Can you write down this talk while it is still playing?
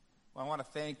I want to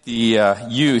thank the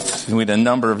youth. We had a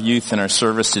number of youth in our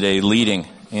service today leading.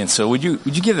 And so would you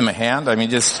give them a hand? I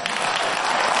mean, just...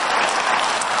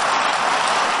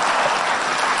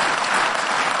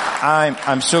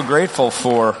 I'm so grateful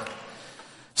for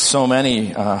so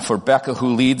many, for Becca who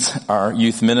leads our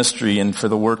youth ministry and for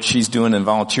the work she's doing and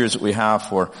volunteers that we have,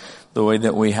 for the way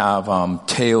that we have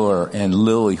Taylor and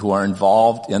Lily who are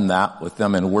involved in that with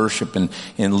them in worship and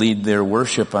lead their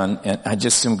worship. And I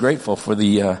just am grateful for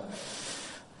the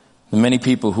many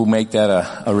people who make that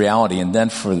a reality, and then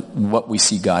for what we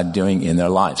see God doing in their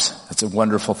lives. It's a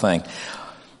wonderful thing.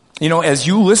 You know, as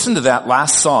you listen to that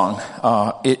last song,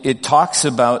 it talks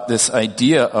about this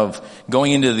idea of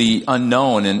going into the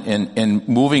unknown and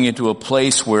moving into a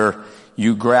place where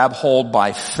you grab hold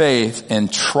by faith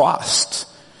and trust.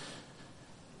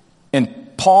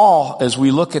 And Paul, as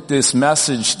we look at this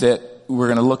message that we're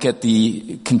going to look at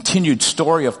the continued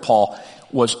story of Paul,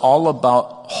 was all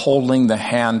about holding the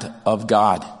hand of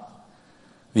God,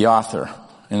 the author,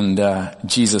 and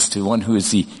Jesus, the one who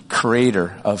is the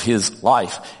creator of his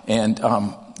life. And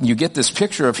you get this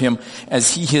picture of him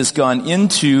as he has gone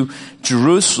into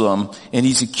Jerusalem, and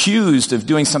he's accused of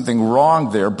doing something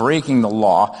wrong there, breaking the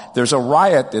law. There's a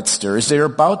riot that stirs. They're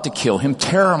about to kill him,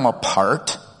 tear him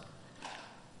apart.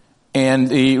 And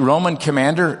the Roman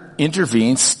commander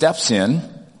intervenes, steps in,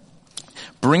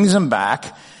 brings him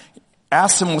back,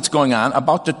 asks him what's going on,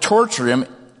 about to torture him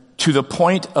to the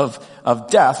point of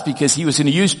death, because he was going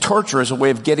to use torture as a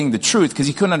way of getting the truth, because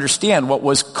he couldn't understand what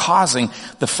was causing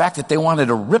the fact that they wanted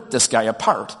to rip this guy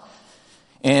apart.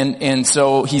 And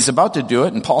so he's about to do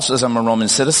it, and Paul says, I'm a Roman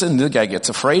citizen. The guy gets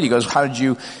afraid. He goes,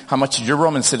 how much did your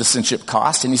Roman citizenship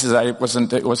cost? And he says, it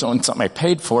wasn't something I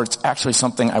paid for. It's actually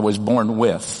something I was born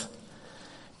with.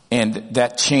 And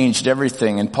that changed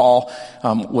everything. And Paul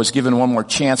was given one more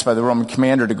chance by the Roman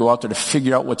commander to go out there to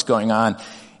figure out what's going on.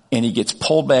 And he gets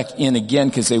pulled back in again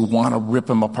because they want to rip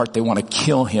him apart. They want to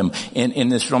kill him.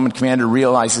 And this Roman commander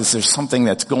realizes there's something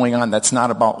that's going on that's not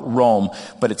about Rome,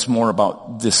 but it's more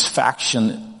about this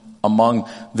faction among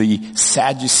the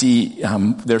Sadducee,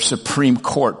 their Supreme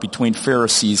Court between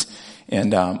Pharisees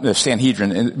and the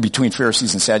Sanhedrin, between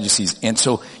Pharisees and Sadducees. And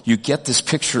so you get this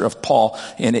picture of Paul,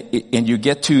 and you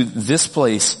get to this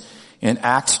place in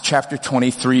Acts chapter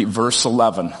 23, verse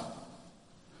 11.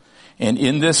 And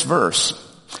in this verse,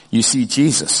 you see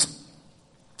Jesus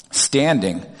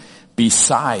standing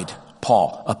beside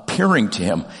Paul, appearing to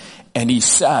him, and he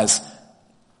says,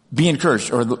 be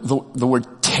encouraged, or the word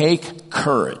take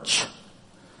courage.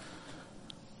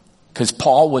 Because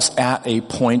Paul was at a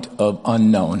point of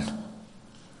unknown.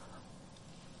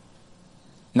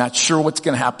 Not sure what's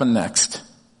going to happen next.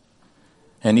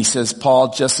 And he says,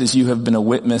 Paul, just as you have been a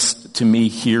witness to me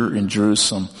here in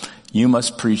Jerusalem, you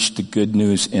must preach the good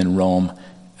news in Rome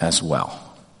as well.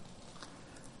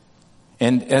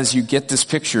 And as you get this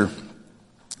picture,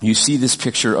 you see this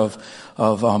picture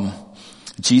of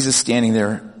Jesus standing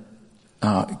there,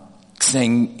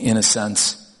 saying, in a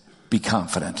sense, be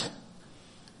confident.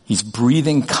 He's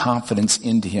breathing confidence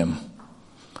into him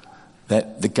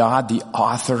that the God, the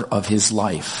author of his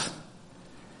life,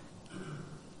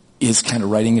 is kind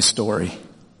of writing a story.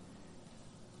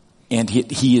 And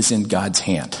he is in God's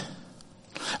hand.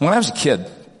 When I was a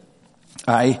kid,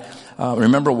 I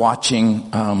remember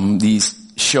watching these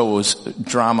shows,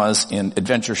 dramas and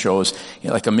adventure shows,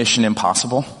 like a Mission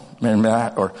Impossible. Remember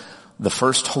that? Or the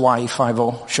first Hawaii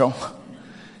Five-0 show.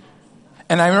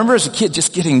 And I remember as a kid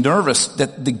just getting nervous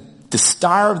that the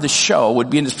star of the show would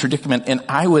be in this predicament, and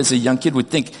I, as a young kid, would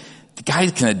think, the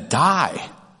guy's going to die.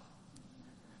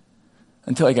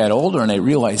 Until I got older and I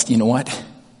realized, you know what?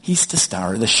 He's the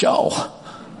star of the show.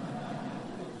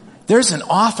 There's an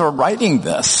author writing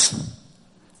this.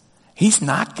 He's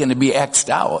not going to be X'd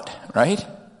out, right?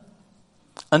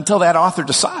 Until that author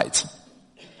decides.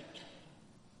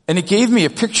 And it gave me a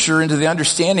picture into the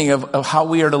understanding of how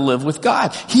we are to live with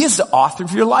God. He is the author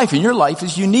of your life, and your life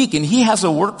is unique, and he has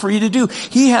a work for you to do.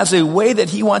 He has a way that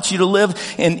he wants you to live,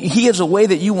 and he has a way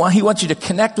that he wants you to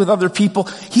connect with other people.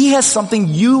 He has something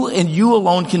you and you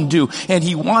alone can do, and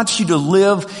he wants you to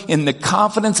live in the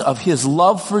confidence of his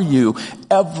love for you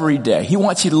every day. He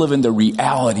wants you to live in the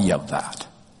reality of that.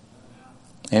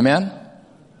 Amen?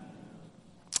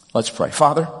 Let's pray.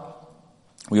 Father,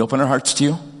 we open our hearts to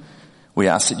you. We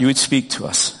ask that you would speak to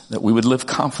us, that we would live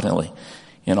confidently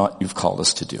in what you've called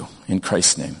us to do. In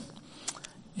Christ's name,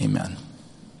 amen.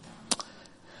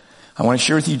 I want to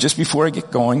share with you just before I get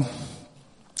going,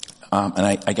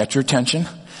 and I got your attention.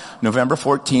 November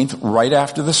 14th, right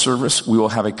after the service, we will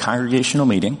have a congregational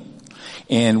meeting,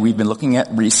 and we've been looking at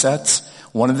resets.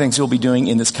 One of the things we'll be doing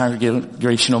in this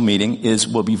congregational meeting is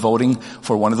we'll be voting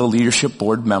for one of the leadership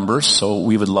board members, so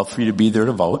we would love for you to be there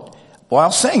to vote.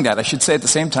 While saying that, I should say at the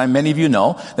same time, many of you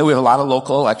know that we have a lot of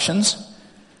local elections,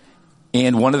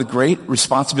 and one of the great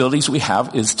responsibilities we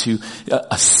have is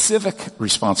a civic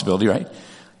responsibility, right?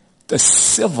 The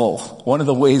civil, one of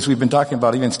the ways we've been talking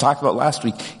about, even talked about last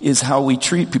week, is how we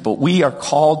treat people. We are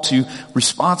called to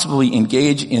responsibly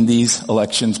engage in these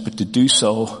elections, but to do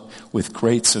so with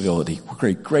great civility,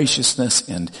 great graciousness,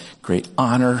 and great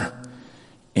honor,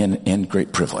 and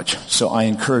great privilege. So I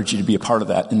encourage you to be a part of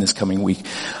that in this coming week.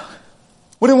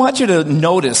 What I want you to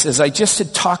notice is I just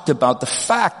had talked about the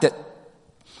fact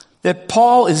that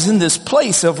Paul is in this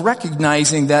place of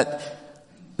recognizing that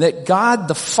God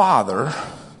the Father,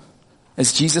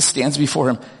 as Jesus stands before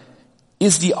him,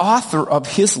 is the author of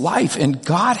his life, and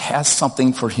God has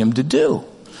something for him to do.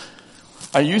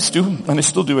 I used to, and I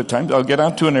still do at times, I'll get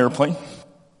onto an airplane,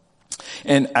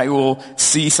 and I will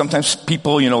see sometimes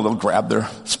people, they'll grab their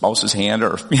spouse's hand,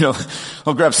 or,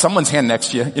 they'll grab someone's hand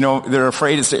next to you. They're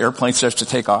afraid as the airplane starts to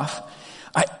take off.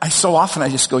 I so often I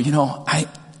just go,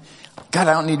 God,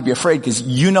 I don't need to be afraid, because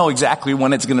you know exactly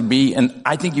when it's going to be, and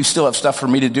I think you still have stuff for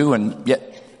me to do, and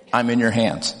yet I'm in your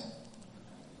hands.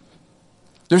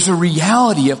 There's a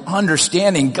reality of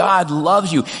understanding God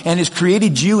loves you and has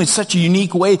created you in such a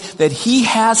unique way that he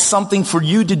has something for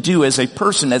you to do as a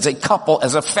person, as a couple,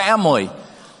 as a family.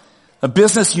 A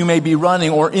business you may be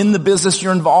running, or in the business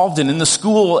you're involved in the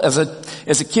school as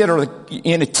a kid, or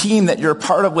in a team that you're a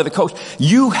part of with a coach.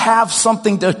 You have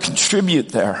something to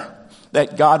contribute there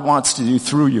that God wants to do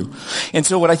through you. And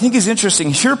so what I think is interesting,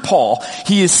 here Paul,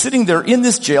 he is sitting there in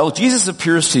this jail. Jesus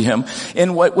appears to him.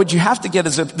 And what you have to get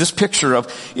is this picture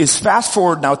of is fast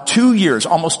forward now 2 years,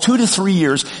 almost 2 to 3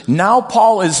 years. Now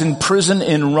Paul is in prison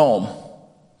in Rome.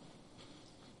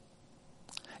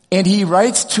 And he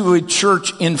writes to a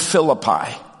church in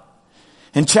Philippi.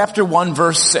 In chapter 1,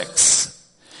 verse 6.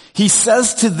 He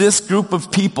says to this group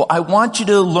of people, I want you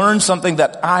to learn something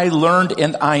that I learned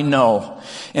and I know.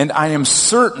 And I am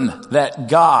certain that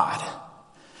God,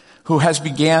 who has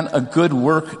began a good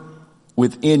work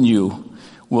within you,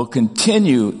 will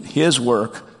continue his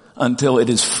work until it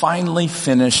is finally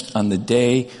finished on the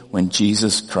day when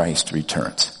Jesus Christ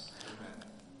returns.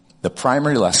 The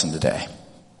primary lesson today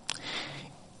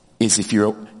is if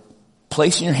you're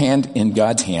placing your hand in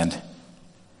God's hand,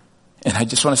 and I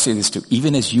just want to say this too,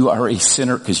 even as you are a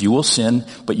sinner, because you will sin,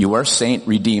 but you are a saint,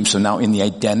 redeemed. So now in the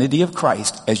identity of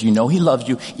Christ, as you know he loves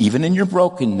you, even in your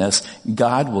brokenness,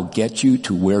 God will get you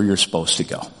to where you're supposed to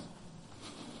go.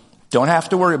 Don't have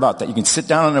to worry about that. You can sit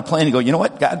down on a plane and go, you know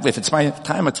what, God, if it's my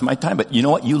time, it's my time. But you know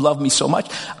what? You love me so much.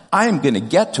 I am going to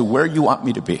get to where you want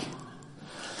me to be.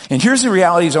 And here's the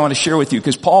realities I want to share with you,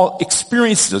 because Paul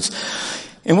experienced this.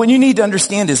 And what you need to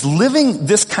understand is living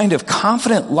this kind of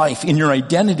confident life in your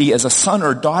identity as a son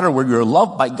or daughter where you're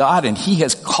loved by God and he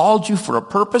has called you for a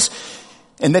purpose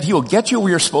and that he will get you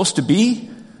where you're supposed to be.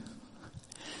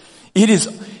 It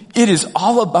is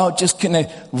all about just kind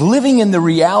of living in the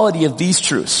reality of these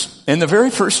truths. And the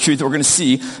very first truth that we're going to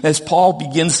see as Paul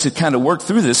begins to kind of work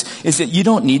through this is that you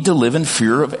don't need to live in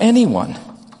fear of anyone.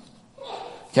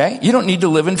 Okay? You don't need to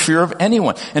live in fear of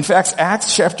anyone. In fact,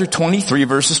 Acts chapter 23,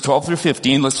 verses 12 through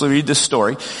 15, let's read this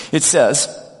story. It says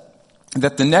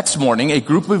that the next morning, a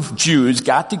group of Jews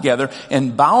got together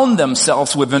and bound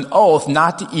themselves with an oath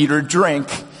not to eat or drink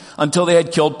until they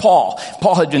had killed Paul.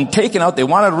 Paul had been taken out. They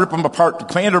wanted to rip him apart. The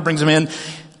commander brings him in.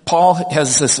 Paul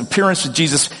has this appearance with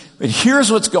Jesus. And here's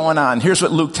what's going on. Here's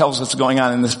what Luke tells us going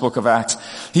on in this book of Acts.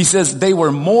 He says there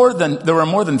were more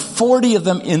than 40 of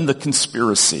them in the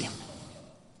conspiracy.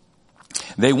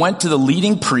 They went to the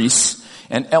leading priests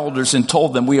and elders and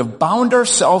told them, we have bound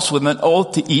ourselves with an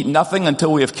oath to eat nothing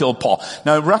until we have killed Paul.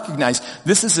 Now recognize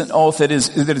this is an oath that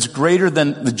is greater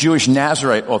than the Jewish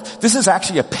Nazirite oath. This is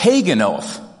actually a pagan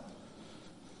oath,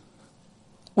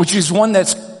 which is one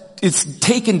it's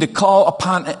taken to call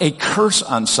upon a curse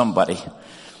on somebody.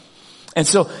 And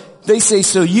so they say,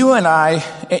 so you and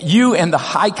the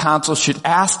high council should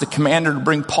ask the commander to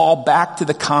bring Paul back to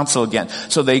the council again.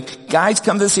 So guys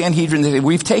come to the Sanhedrin, they say,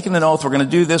 we've taken an oath, we're going to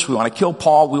do this, we want to kill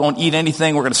Paul, we won't eat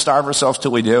anything, we're going to starve ourselves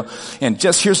till we do. And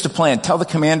just here's the plan. Tell the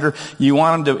commander you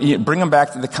want him to bring him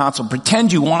back to the council.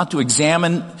 Pretend you want to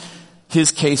examine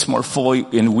his case more fully,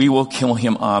 and we will kill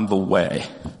him on the way.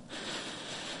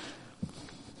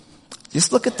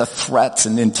 Just look at the threats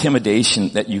and intimidation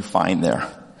that you find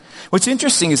there. What's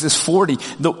interesting is this 40,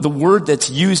 the word that's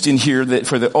used in here that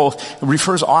for the oath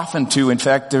refers often to, in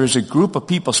fact, there's a group of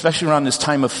people, especially around this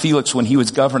time of Felix when he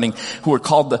was governing, who were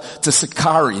called the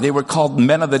Sicarii. They were called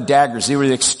men of the daggers. They were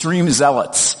the extreme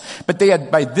zealots. But they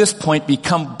had by this point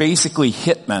become basically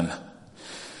hitmen.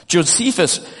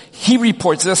 Josephus, he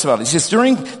reports this about it. He says,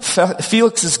 during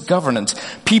Felix's governance,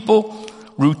 people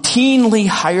routinely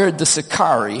hired the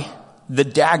Sicarii, the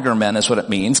dagger men is what it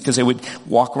means, because they would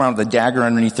walk around with a dagger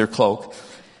underneath their cloak.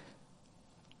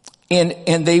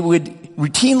 And they would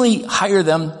routinely hire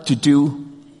them to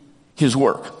do his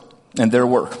work and their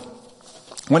work.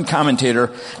 One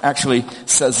commentator actually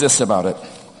says this about it.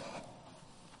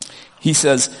 He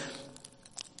says,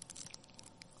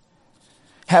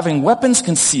 having weapons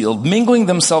concealed, mingling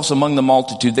themselves among the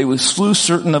multitude, they would slew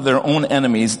certain of their own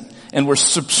enemies and were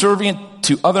subservient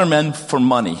to other men for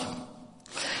money.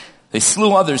 They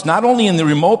slew others, not only in the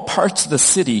remote parts of the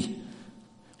city,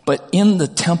 but in the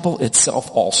temple itself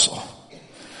also.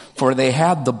 For they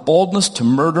had the boldness to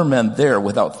murder men there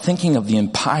without thinking of the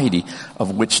impiety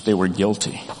of which they were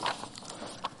guilty.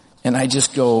 And I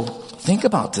just go, think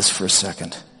about this for a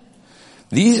second.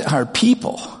 These are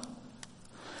people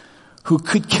who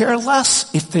could care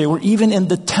less if they were even in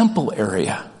the temple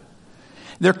area.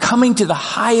 They're coming to the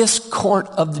highest court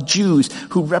of the Jews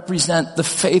who represent the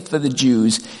faith of the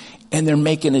Jews, and they're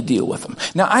making a deal with them.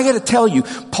 Now I gotta tell you,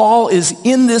 Paul is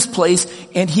in this place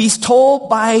and he's told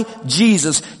by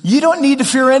Jesus, you don't need to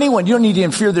fear anyone. You don't need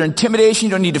to fear their intimidation.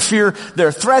 You don't need to fear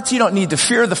their threats. You don't need to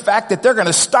fear the fact that they're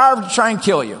gonna starve to try and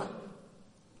kill you.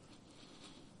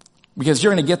 Because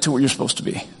you're gonna get to where you're supposed to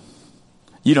be.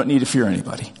 You don't need to fear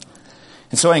anybody.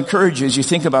 And so I encourage you as you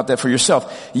think about that for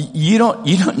yourself, you don't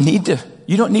need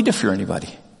to fear anybody.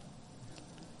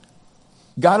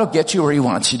 God will get you where he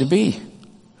wants you to be.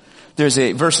 There's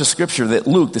a verse of scripture that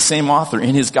Luke, the same author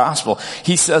in his gospel,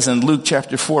 he says in Luke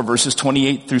chapter 4 verses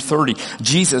 28 through 30,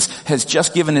 Jesus has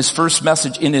just given his first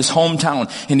message in his hometown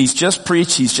and he's just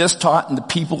preached, he's just taught, and the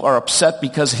people are upset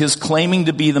because his claiming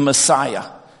to be the Messiah.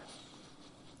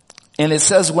 And it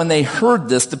says when they heard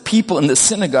this, the people in the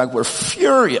synagogue were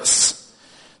furious.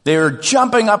 They were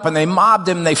jumping up and they mobbed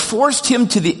him. They forced him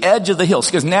to the edge of the hills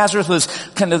because Nazareth was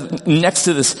kind of next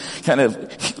to this kind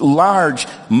of large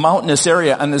mountainous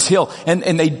area on this hill.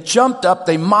 And they jumped up,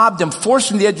 they mobbed him, forced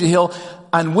him to the edge of the hill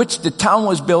on which the town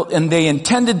was built, and they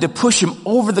intended to push him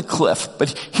over the cliff. But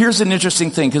here's an interesting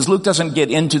thing, because Luke doesn't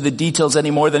get into the details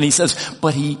any more than he says,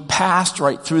 but he passed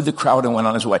right through the crowd and went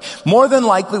on his way. More than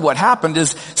likely what happened is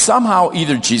somehow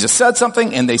either Jesus said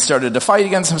something and they started to fight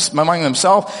against him among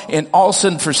themselves, and all of a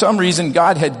sudden for some reason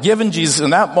God had given Jesus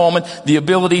in that moment the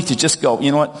ability to just go,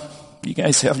 you know what, you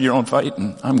guys have your own fight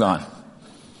and I'm gone.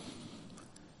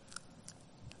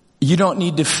 You don't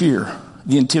need to fear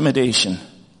the intimidation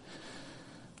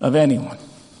of anyone.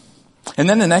 And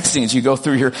then the next thing as you go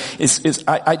through here is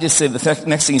I just say the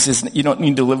next thing is you don't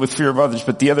need to live with fear of others,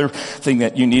 but the other thing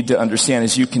that you need to understand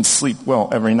is you can sleep well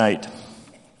every night.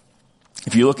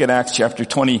 If you look at Acts chapter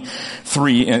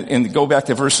 23 and go back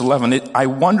to verse 11, I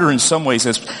wonder in some ways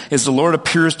as the Lord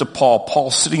appears to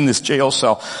Paul sitting in this jail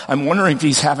cell, I'm wondering if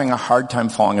he's having a hard time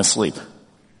falling asleep.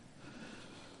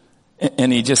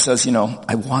 And he just says,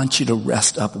 I want you to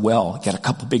rest up well. You got a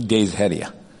couple big days ahead of you.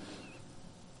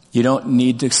 You don't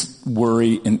need to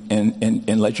worry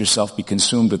and let yourself be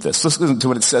consumed with this. Let's listen to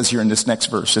what it says here in this next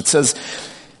verse. It says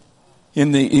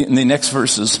in the next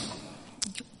verses,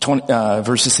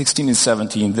 verses 16 and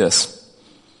 17, this.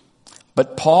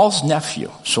 But Paul's nephew,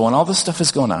 so when all this stuff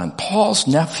is going on, Paul's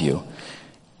nephew,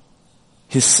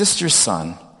 his sister's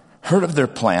son, heard of their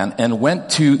plan and went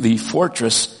to the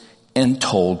fortress and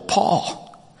told Paul.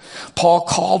 Paul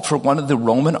called for one of the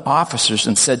Roman officers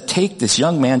and said, take this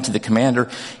young man to the commander.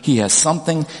 He has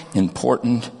something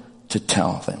important to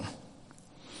tell them.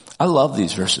 I love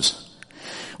these verses.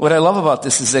 What I love about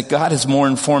this is that God is more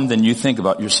informed than you think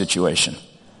about your situation.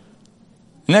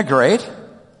 Isn't that great?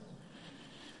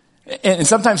 And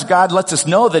sometimes God lets us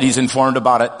know that he's informed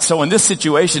about it. So in this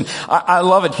situation, I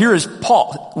love it. Here is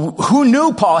Paul. Who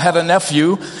knew Paul had a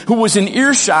nephew who was in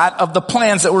earshot of the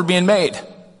plans that were being made?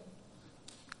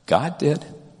 God did.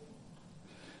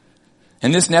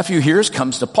 And this nephew here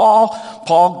comes to Paul.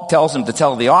 Paul tells him to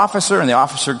tell the officer, and the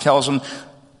officer tells him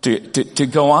to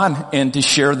go on and to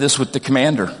share this with the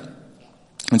commander.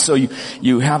 And so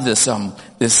you have this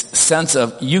sense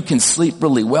of you can sleep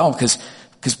really well because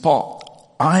Paul,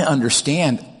 I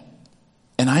understand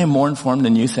and I am more informed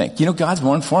than you think. God's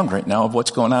more informed right now of what's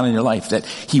going on in your life, that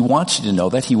he wants you to know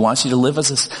that. He wants you to live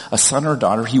as a son or a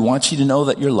daughter. He wants you to know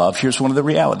that you're loved. Here's one of the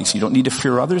realities. You don't need to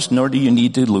fear others, nor do you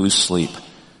need to lose sleep.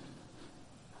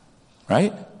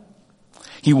 Right?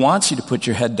 He wants you to put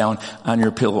your head down on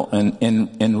your pillow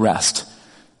and rest.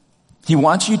 He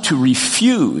wants you to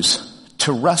refuse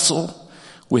to wrestle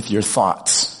with your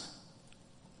thoughts.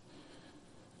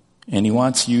 And he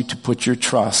wants you to put your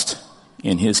trust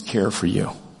in his care for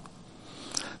you.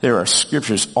 There are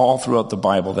scriptures all throughout the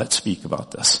Bible that speak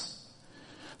about this.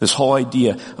 This whole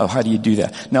idea of how do you do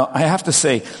that. Now, I have to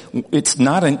say, it's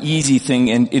not an easy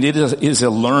thing, and it is a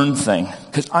learned thing.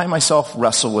 Because I myself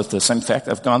wrestle with this. In fact,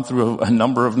 I've gone through a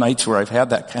number of nights where I've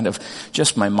had that kind of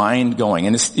just my mind going.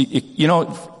 And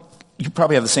you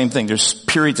probably have the same thing. There's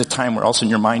periods of time where all of a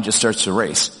sudden your mind just starts to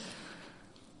race.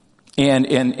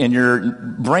 And your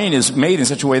brain is made in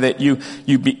such a way that you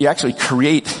actually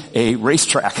create a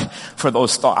racetrack for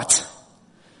those thoughts.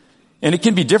 And it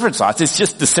can be different thoughts. It's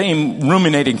just the same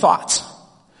ruminating thoughts.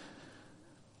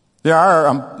 There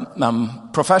are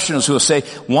professionals who will say,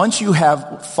 once you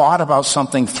have thought about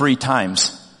something 3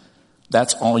 times,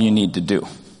 that's all you need to do.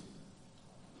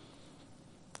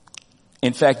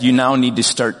 In fact, you now need to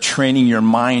start training your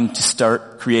mind to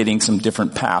start creating some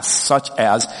different paths, such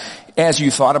as you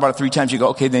thought about it 3 times, you go,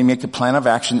 okay, then make a plan of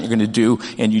action that you're going to do,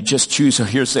 and you just choose, so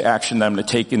here's the action that I'm going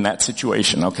to take in that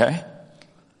situation, okay?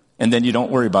 And then you don't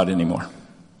worry about it anymore.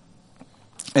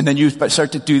 And then you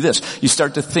start to do this. You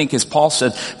start to think, as Paul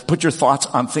said, put your thoughts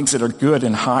on things that are good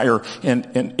and higher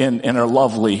and are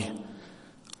lovely.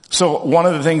 So one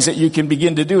of the things that you can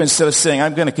begin to do, instead of saying,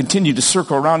 I'm going to continue to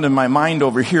circle around in my mind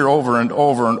over here over and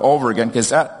over and over again, because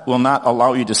that will not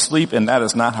allow you to sleep, and that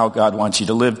is not how God wants you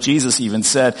to live. Jesus even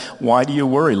said, why do you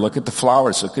worry? Look at the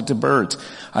flowers, look at the birds.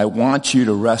 I want you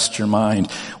to rest your mind.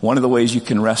 One of the ways you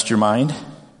can rest your mind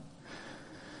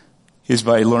is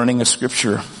by learning a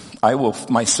scripture. I will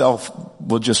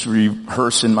just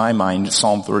rehearse in my mind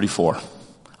Psalm 34.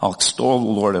 I'll extol the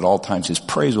Lord at all times. His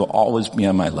praise will always be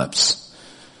on my lips.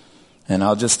 And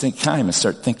I'll just take time and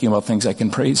start thinking about things I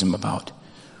can praise him about.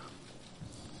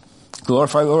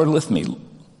 Glorify the Lord with me.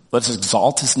 Let's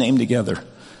exalt his name together.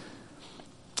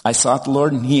 I sought the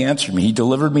Lord and he answered me. He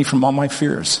delivered me from all my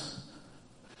fears.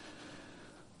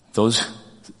 Those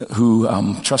who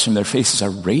trust him, their faces are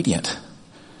radiant.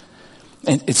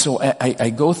 And so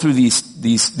I go through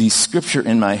these scripture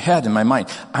in my head, in my mind.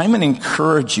 I'm going to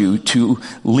encourage you to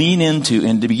lean into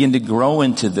and to begin to grow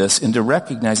into this and to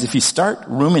recognize if you start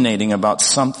ruminating about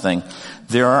something,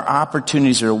 there are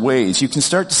opportunities or ways. You can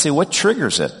start to say, what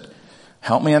triggers it?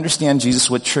 Help me understand, Jesus,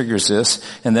 what triggers this,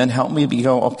 and then help me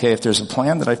go, okay, if there's a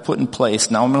plan that I've put in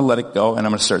place, now I'm going to let it go, and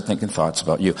I'm going to start thinking thoughts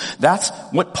about you. That's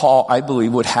what Paul, I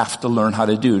believe, would have to learn how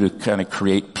to do to kind of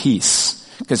create peace.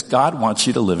 Because God wants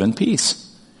you to live in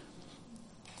peace.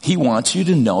 He wants you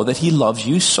to know that he loves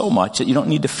you so much that you don't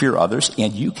need to fear others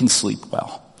and you can sleep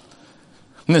well.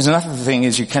 And there's another thing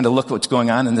as you kind of look at what's going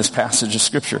on in this passage of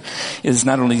scripture is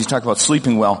not only does he talk about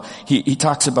sleeping well, he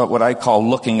talks about what I call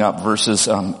looking up, verses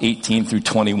 18 through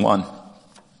 21.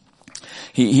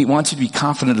 He wants you to be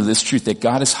confident of this truth that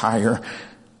God is higher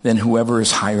than whoever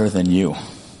is higher than you.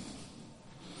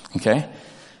 Okay?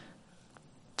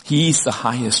 He's the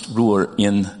highest ruler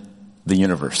in the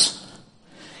universe.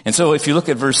 And so if you look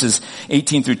at verses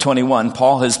 18 through 21,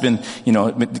 Paul has been,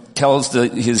 tells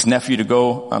his nephew to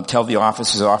go tell the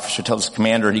officer, his officer tells the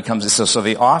commander, and he comes and says, so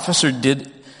the officer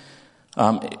did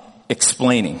the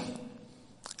explaining.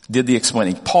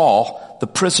 Paul, the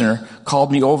prisoner,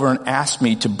 called me over and asked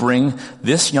me to bring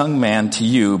this young man to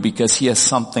you because he has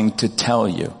something to tell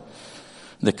you.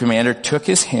 The commander took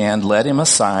his hand, led him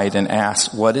aside, and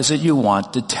asked, what is it you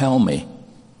want to tell me?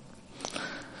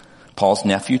 Paul's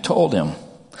nephew told him,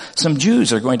 some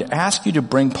Jews are going to ask you to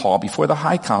bring Paul before the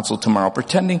high council tomorrow,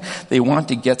 pretending they want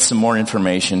to get some more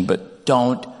information, but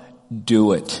don't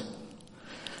do it.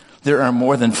 There are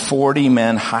more than 40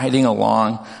 men hiding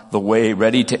along the way,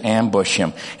 ready to ambush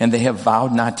him, and they have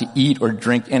vowed not to eat or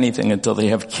drink anything until they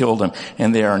have killed him,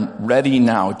 and they are ready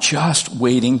now, just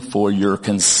waiting for your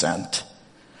consent.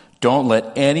 Don't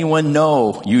let anyone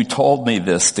know you told me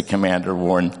this, the commander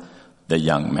warned the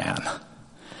young man.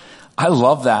 I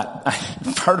love that.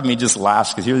 Part of me just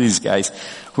laughs because here are these guys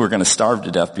who are going to starve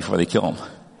to death before they kill him.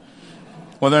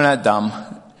 Well, they're not dumb.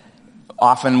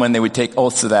 Often when they would take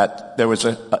oaths to that, there was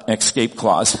an escape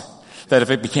clause that if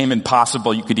it became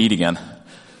impossible, you could eat again.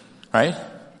 Right?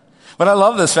 But I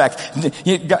love this fact.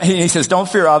 He says, don't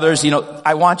fear others.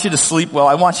 I want you to sleep well.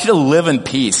 I want you to live in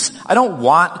peace. I don't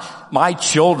want my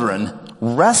children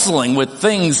wrestling with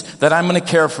things that I'm going to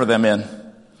care for them in.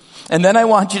 And then I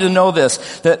want you to know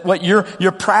this, that what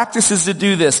your practice is to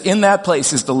do this in that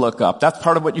place is to look up. That's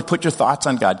part of what you put your thoughts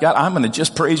on God. God, I'm going to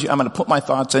just praise you. I'm going to put my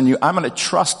thoughts on you. I'm going to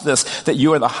trust this, that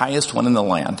you are the highest one in the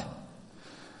land.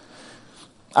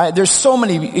 There's so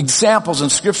many examples in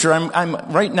Scripture. I'm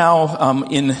right now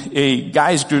in a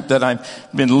guys group that I've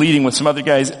been leading with some other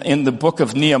guys in the book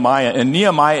of Nehemiah. And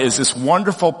Nehemiah is this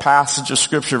wonderful passage of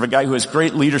Scripture of a guy who has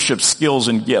great leadership skills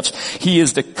and gifts. He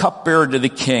is the cupbearer to the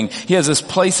king. He has this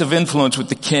place of influence with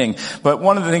the king. But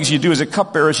one of the things you do as a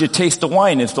cupbearer is you taste the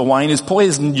wine. If the wine is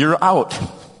poisoned, you're out.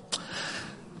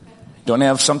 Don't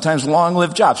have sometimes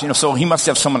long-lived jobs. So he must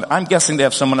have someone, I'm guessing to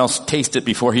have someone else taste it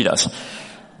before he does.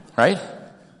 Right?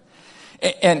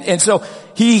 And so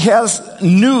he has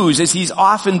news as he's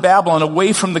off in Babylon,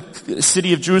 away from the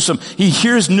city of Jerusalem. He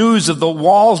hears news of the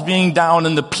walls being down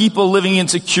and the people living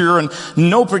insecure and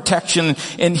no protection.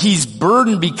 And he's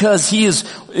burdened because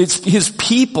it's his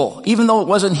people, even though it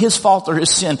wasn't his fault or his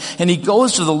sin. And he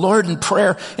goes to the Lord in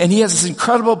prayer, and he has this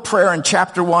incredible prayer in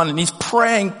chapter 1. And he's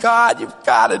praying, God, you've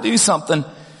got to do something.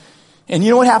 And you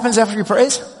know what happens after he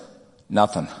prays?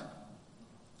 Nothing.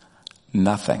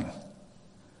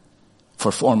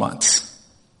 For 4 months.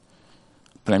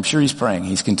 But I'm sure he's praying.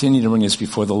 He's continuing to bring this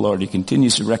before the Lord. He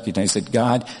continues to recognize that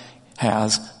God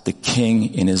has the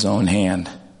king in his own hand.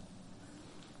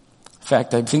 In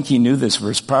fact, I think he knew this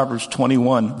verse, Proverbs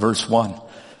 21, verse 1.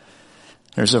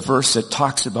 There's a verse that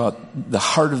talks about the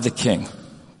heart of the king.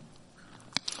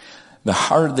 The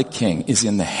heart of the king is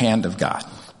in the hand of God,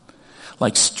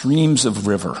 like streams of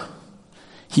river.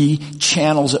 He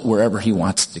channels it wherever he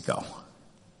wants to go.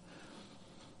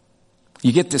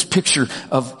 You get this picture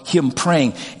of him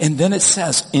praying. And then it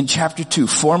says in chapter 2,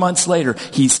 4 months later,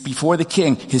 he's before the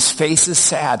king. His face is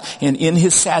sad. And in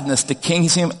his sadness, the king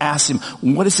asks him,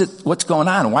 what's going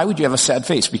on? Why would you have a sad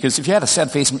face? Because if you had a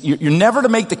sad face, you're never to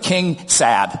make the king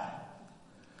sad.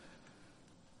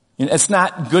 It's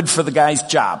not good for the guy's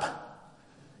job.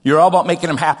 You're all about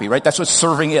making him happy, right? That's what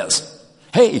serving is.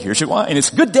 Hey, here's your wine.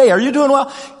 It's a good day. Are you doing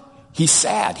well? He's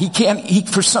sad.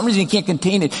 For some reason he can't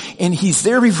contain it. And he's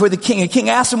there before the king. And the king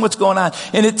asks him what's going on.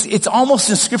 And it's almost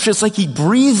in Scripture, it's like he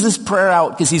breathes this prayer out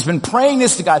because he's been praying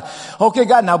this to God. Okay,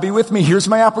 God, now be with me. Here's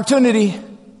my opportunity.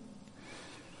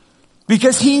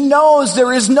 Because he knows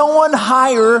there is no one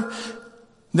higher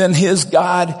than his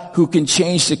God who can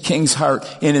change the king's heart.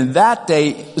 And in that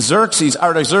day,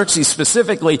 Artaxerxes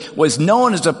specifically, was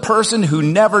known as a person who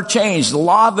never changed. The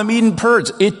law of the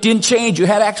Medes-and-Persians, it didn't change. You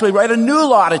had to actually write a new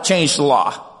law to change the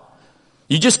law.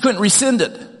 You just couldn't rescind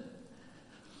it.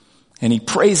 And he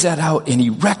prays that out, and he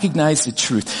recognized the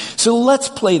truth. So let's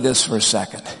play this for a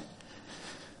second.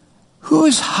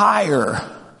 Who's higher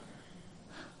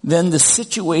than the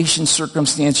situation,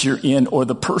 circumstance you're in, or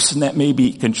the person that may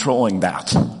be controlling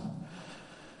that?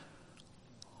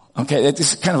 Okay,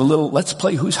 this is kind of let's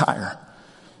play who's higher.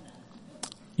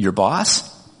 Your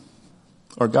boss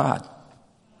or God?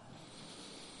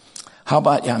 How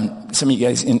about some of you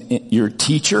guys, in your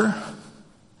teacher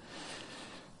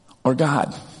or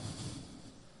God?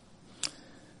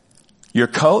 Your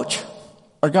coach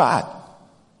or God?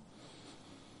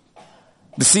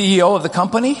 The CEO of the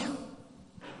company?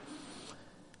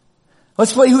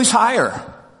 Let's play who's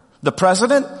higher. The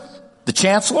president? The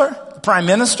chancellor? The prime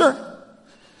minister?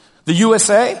 The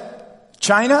USA?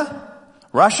 China?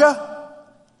 Russia?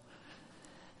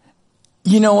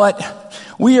 You know what?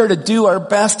 We are to do our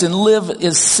best and live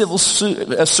as civil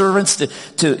servants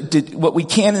to what we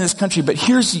can in this country. But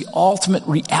here's the ultimate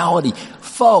reality.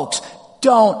 Folks,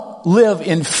 don't live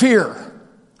in fear.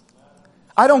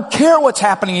 I don't care what's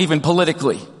happening even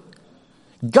politically.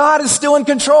 God is still in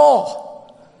control.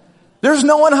 There's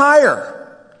no one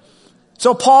higher.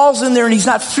 So Paul's in there and he's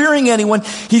not fearing anyone.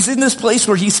 He's in this place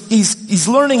where he's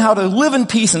learning how to live in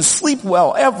peace and sleep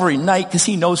well every night because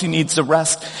he knows he needs to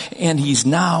rest. And he's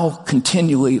now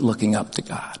continually looking up to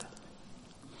God.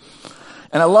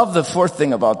 And I love the fourth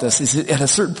thing about this is at a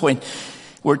certain point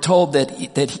we're told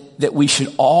that we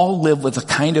should all live with a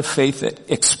kind of faith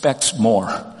that expects more.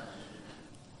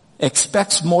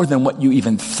 Expects more than what you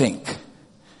even think.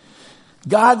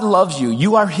 God loves you.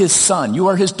 You are his son. You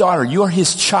are his daughter. You are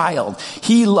his child.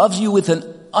 He loves you with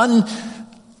an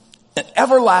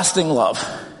everlasting love.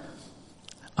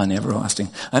 An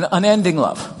unending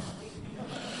love.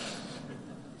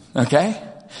 Okay?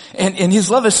 And his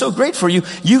love is so great for you,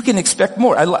 you can expect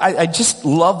more. I just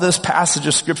love this passage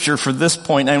of Scripture for this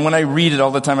point. And when I read it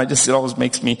all the time, it always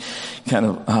makes me kind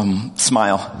of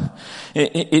smile.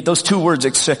 Those two words,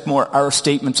 expect more, are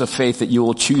statements of faith that you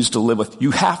will choose to live with.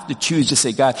 You have to choose to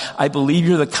say, God, I believe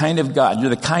you're the kind of God, you're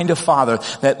the kind of Father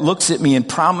that looks at me and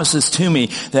promises to me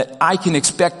that I can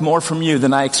expect more from you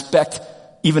than I expect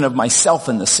even of myself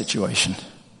in this situation.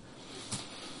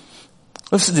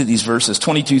 Listen to these verses,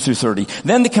 22 through 30.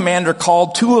 Then the commander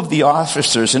called two of the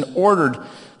officers and ordered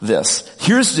this.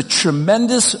 Here's the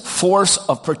tremendous force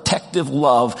of protective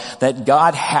love that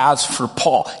God has for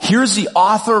Paul. Here's the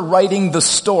author writing the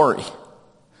story.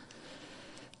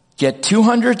 Get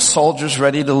 200 soldiers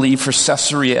ready to leave for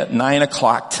Caesarea at 9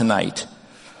 o'clock tonight.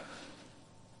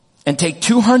 And take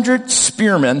 200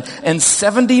 spearmen and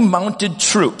 70 mounted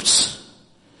troops.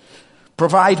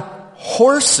 Provide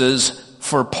horses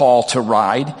for Paul to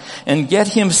ride and get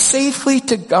him safely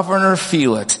to Governor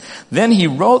Felix. Then he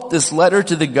wrote this letter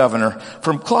to the governor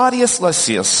from Claudius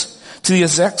Lysias to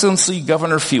His Excellency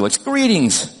Governor Felix.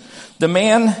 Greetings.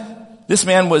 This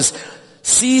man was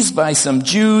seized by some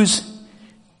Jews,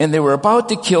 and they were about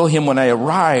to kill him when I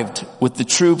arrived with the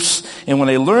troops. And when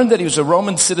I learned that he was a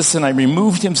Roman citizen, I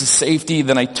removed him to safety.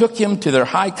 Then I took him to their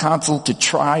high consul to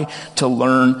try to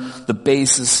learn the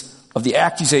basis of the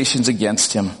accusations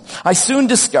against him. I soon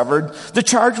discovered the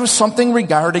charge was something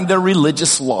regarding their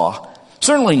religious law.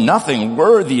 Certainly nothing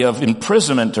worthy of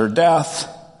imprisonment or death.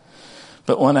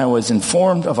 But when I was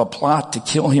informed of a plot to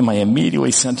kill him, I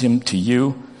immediately sent him to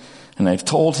you, and I've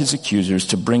told his accusers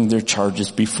to bring their charges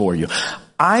before you.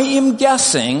 I am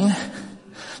guessing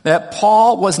that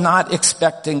Paul was not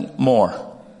expecting more.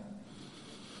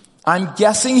 I'm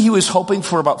guessing he was hoping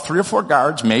for about 3 or 4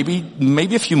 guards,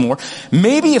 maybe a few more,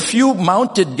 maybe a few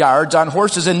mounted guards on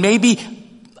horses, and maybe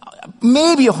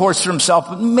a horse for himself,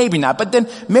 but maybe not. But then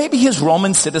maybe his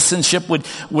Roman citizenship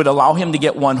would allow him to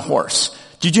get 1 horse.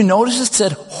 Did you notice it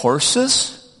said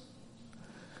horses?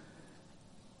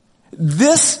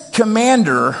 This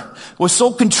commander was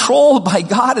so controlled by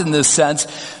God in this sense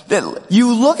that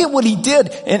you look at what he did,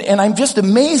 and I'm just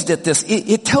amazed at this.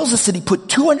 It tells us that he put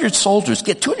 200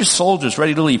 soldiers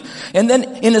ready to leave. And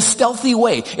then in a stealthy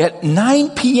way, at 9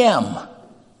 p.m.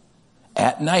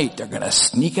 at night, they're going to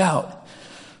sneak out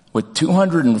with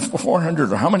 200 and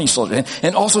 400 or how many soldiers,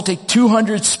 and also take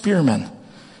 200 spearmen.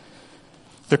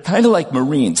 They're kind of like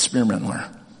Marines, spearmen were.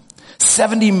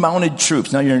 70 mounted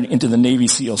troops. Now you're into the Navy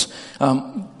SEALs.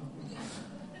 And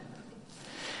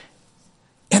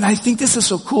I think this is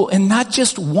so cool. And not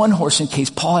just 1 horse in case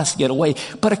Paul has to get away,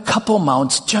 but a couple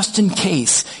mounts just in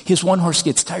case his 1 horse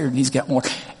gets tired and he's got more.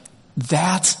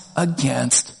 That's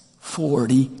against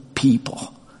 40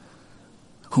 people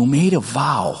who made a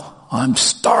vow. I'm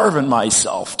starving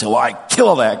myself till I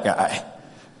kill that guy.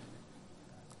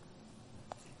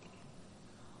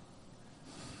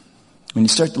 When you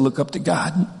start to look up to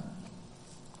God,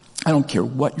 I don't care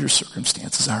what your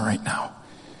circumstances are right now.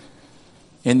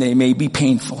 And they may be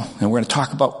painful. And we're going to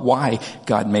talk about why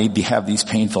God may have these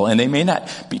painful. And they may not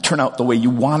turn out the way you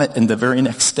want it in the very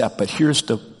next step. But here's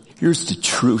the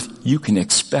truth. You can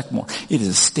expect more. It is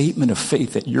a statement of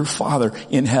faith that your Father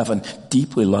in heaven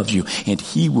deeply loves you. And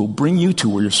He will bring you to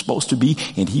where you're supposed to be.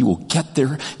 And He will get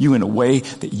you in a way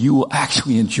that you will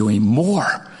actually enjoy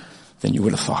more than you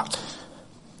would have thought.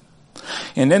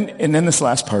 And then this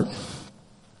last part,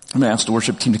 I'm going to ask the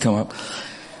worship team to come up.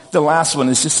 The last one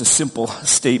is just a simple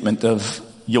statement of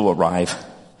you'll arrive.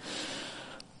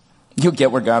 You'll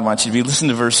get where God wants you to be. Listen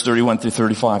to verse 31 through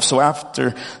 35.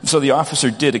 So the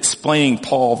officer did, explaining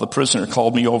Paul, the prisoner,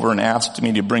 called me over and asked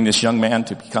me to bring this young man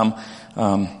to become,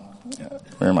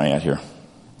 where am I at here?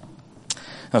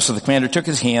 So the commander took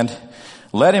his hand,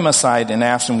 led him aside and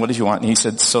asked him, what did you want? And he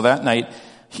said, so that night,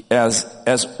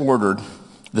 as ordered,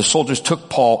 the soldiers took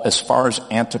Paul as far as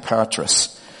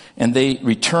Antipatris, and they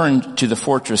returned to the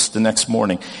fortress the next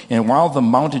morning. And while the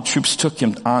mounted troops took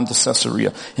him on to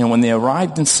Caesarea, and when they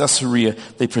arrived in Caesarea,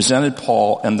 they presented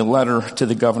Paul and the letter to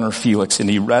the governor Felix, and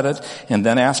he read it and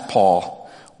then asked Paul,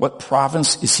 what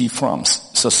province is he from?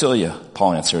 Cilicia,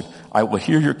 Paul answered. I will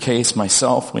hear your case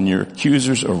myself when your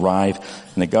accusers arrive.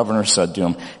 And the governor said to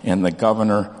him, and the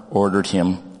governor ordered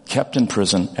him kept in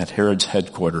prison at Herod's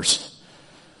headquarters.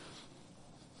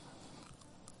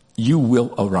 You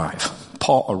will arrive.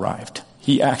 Paul arrived.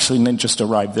 He actually didn't just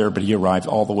arrive there, but he arrived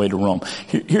all the way to Rome.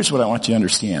 Here's what I want you to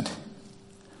understand.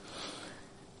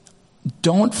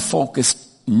 Don't focus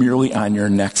merely on your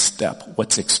next step,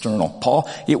 what's external. Paul,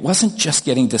 it wasn't just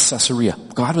getting to Caesarea.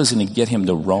 God was going to get him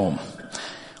to Rome.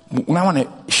 What I want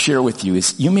to share with you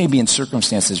is, you may be in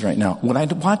circumstances right now. What I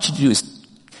want you to do is,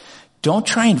 don't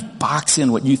try and box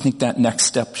in what you think that next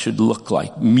step should look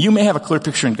like. You may have a clear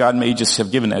picture and God may just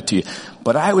have given that to you.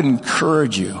 But I would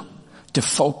encourage you to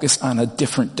focus on a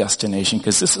different destination,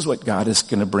 because this is what God is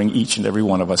going to bring each and every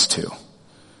one of us to.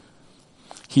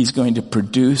 He's going to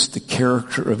produce the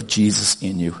character of Jesus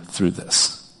in you through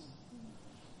this.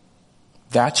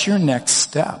 That's your next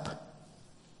step.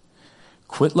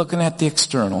 Quit looking at the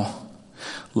external.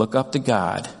 Look up to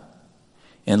God.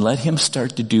 And let Him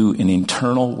start to do an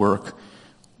internal work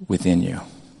within you.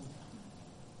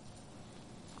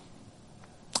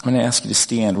 I'm going to ask you to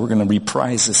stand. We're going to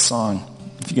reprise this song.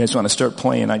 If you guys want to start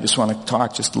playing, I just want to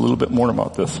talk just a little bit more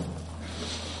about this.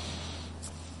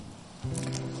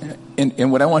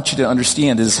 And what I want you to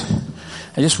understand is,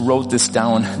 I just wrote this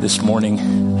down this morning.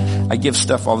 I give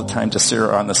stuff all the time to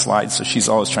Sarah on the slide, so she's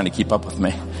always trying to keep up with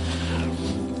me.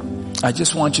 I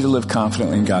just want you to live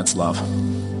confidently in God's love.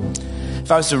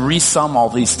 If I was to resum all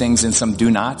these things in some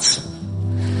do nots,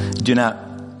 do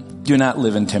not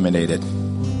live intimidated.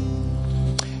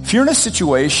 If you're in a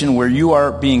situation where you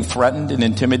are being threatened and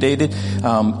intimidated,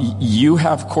 you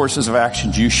have courses of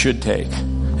actions you should take.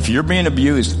 If you're being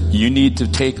abused, you need to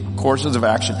take courses of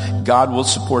action. God will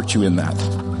support you in that.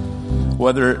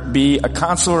 Whether it be a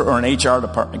counselor or an HR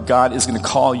department, God is going to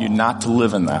call you not to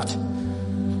live in that.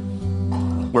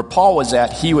 Where Paul was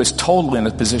at, he was totally in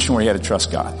a position where he had to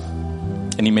trust God.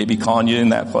 And he may be calling you in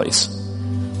that place.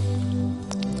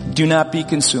 Do not be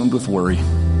consumed with worry.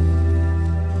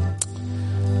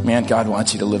 Man, God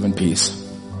wants you to live in peace.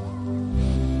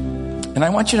 And I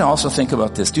want you to also think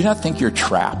about this. Do not think you're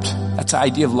trapped. That's the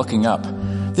idea of looking up.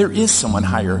 There is someone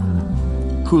higher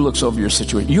who looks over your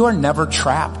situation. You are never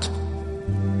trapped.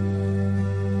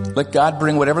 Let God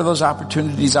bring whatever those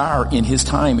opportunities are in His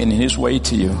time and in His way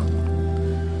to you.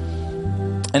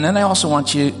 And then I also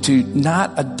want you to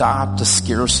not adopt a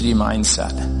scarcity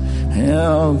mindset.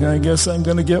 I guess I'm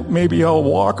going to get, maybe I'll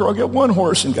walk or I'll get one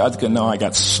horse. And God's going, no, I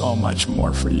got so much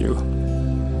more for you.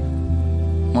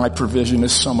 My provision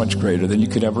is so much greater than you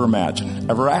could ever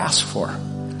imagine, ever ask for.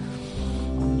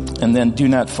 And then do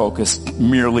not focus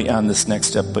merely on this next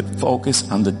step, but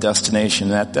focus on the destination.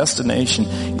 And that destination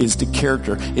is the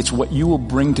character. It's what you will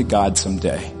bring to God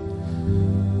someday.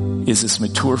 Is this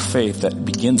mature faith that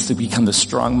begins to become the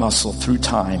strong muscle through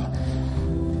time,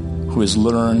 who has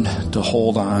learned to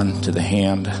hold on to the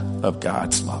hand of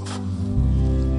God's love.